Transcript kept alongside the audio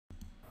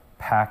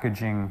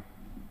packaging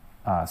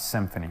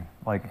symphony.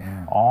 Like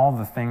all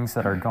the things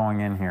that are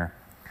going in here.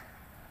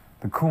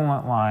 The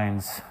coolant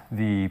lines,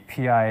 the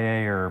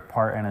PIA or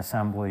part and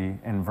assembly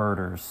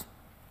inverters,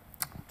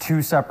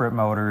 2 separate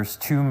motors,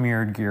 2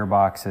 mirrored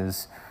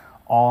gearboxes,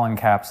 all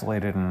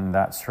encapsulated in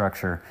that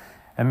structure.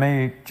 It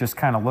may just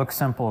kind of look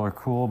simple or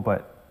cool,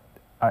 but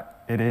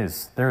it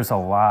is. There's a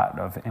lot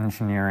of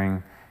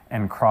engineering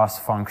and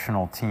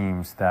cross-functional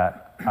teams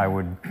that I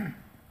would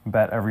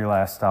bet every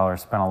last dollar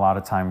spent a lot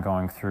of time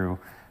going through,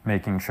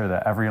 making sure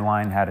that every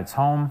line had its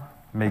home,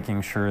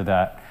 making sure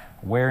that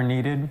where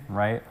needed,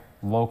 right,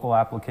 local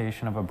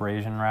application of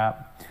abrasion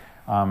wrap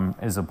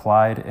is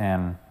applied,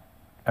 and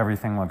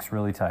everything looks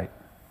really tight.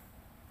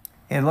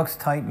 It looks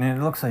tight and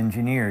it looks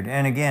engineered.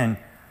 And again,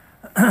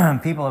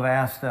 people have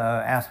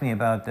asked me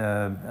about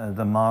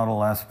the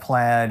Model S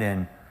Plaid,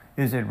 and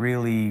is it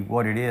really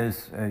what it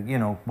is, you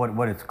know,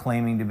 what it's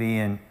claiming to be.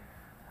 And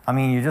I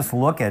mean, you just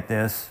look at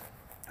this,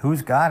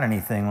 who's got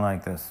anything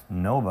like this?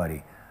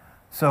 Nobody.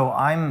 So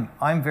I'm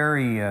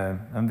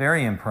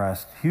very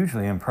impressed,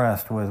 hugely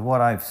impressed with what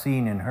I've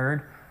seen and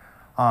heard.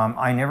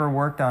 I never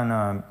worked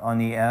on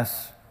the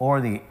S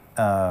or the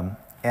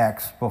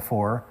X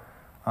before,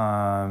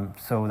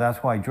 so that's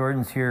why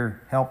Jordan's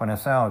here helping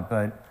us out.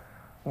 But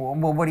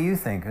well, what do you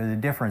think of the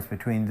difference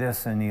between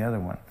this and the other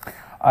one?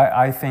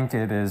 I think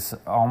it is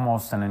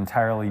almost an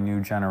entirely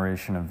new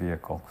generation of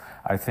vehicle.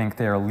 I think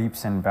they are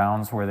leaps and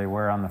bounds where they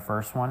were on the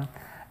first one,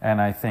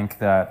 and I think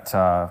that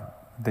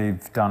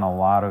they've done a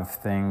lot of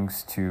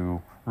things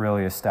to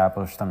really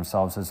establish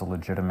themselves as a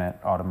legitimate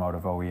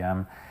automotive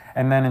OEM.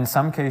 And then in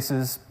some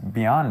cases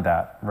beyond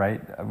that, right?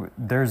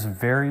 There's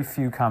very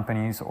few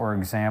companies or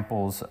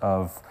examples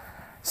of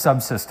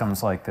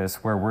subsystems like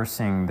this where we're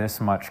seeing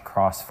this much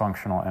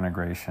cross-functional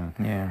integration.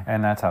 Yeah.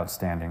 And that's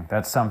outstanding.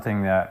 That's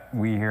something that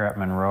we here at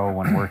Monroe,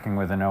 when working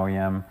with an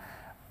OEM,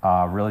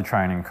 really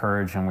try and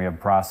encourage, and we have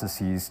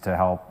processes to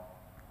help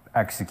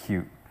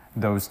execute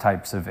those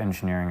types of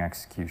engineering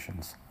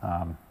executions.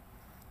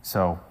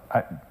 So,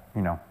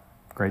 you know,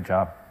 great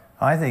job.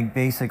 I think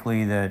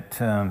basically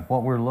that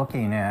what we're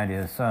looking at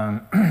is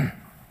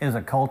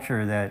a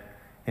culture that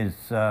is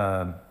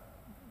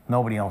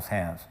nobody else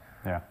has.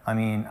 Yeah. I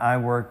mean, I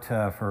worked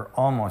for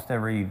almost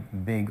every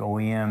big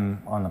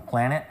OEM on the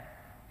planet,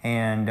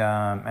 and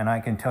I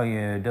can tell you,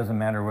 it doesn't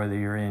matter whether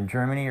you're in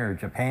Germany or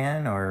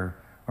Japan or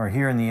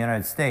here in the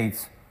United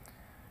States,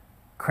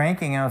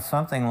 cranking out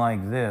something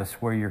like this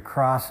where you're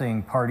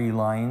crossing party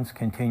lines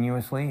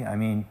continuously. I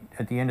mean,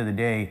 at the end of the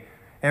day,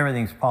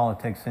 everything's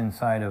politics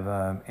inside of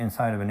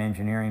an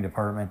engineering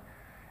department.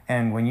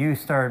 And when you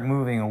start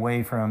moving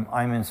away from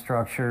I'm in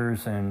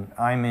structures and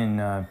I'm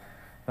in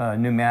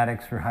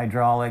pneumatics or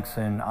hydraulics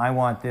and I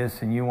want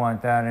this and you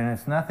want that, and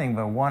it's nothing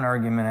but one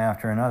argument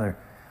after another.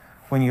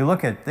 When you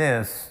look at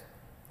this,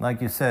 like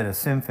you said, a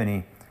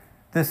symphony,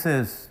 this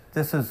is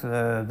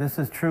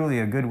truly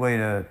a good way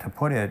to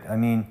put it. I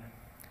mean,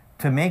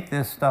 to make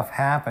this stuff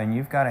happen,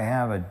 you've got to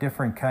have a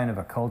different kind of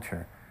a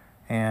culture,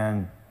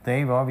 and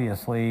they've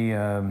obviously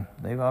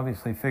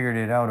figured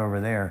it out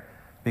over there,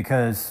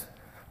 because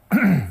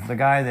the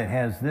guy that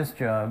has this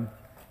job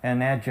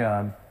and that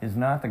job is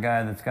not the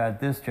guy that's got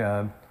this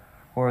job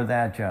or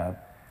that job.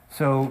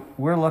 So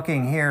we're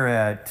looking here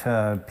at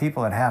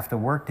people that have to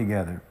work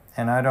together,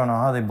 and I don't know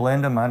how they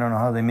blend them. I don't know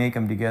how they make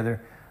them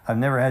together. I've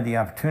never had the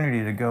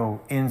opportunity to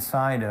go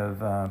inside of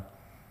the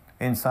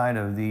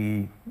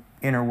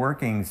inner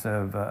workings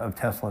of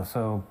Tesla.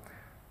 So.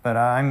 But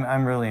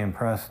I'm really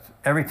impressed.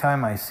 Every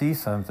time I see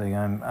something,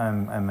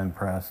 I'm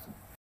impressed.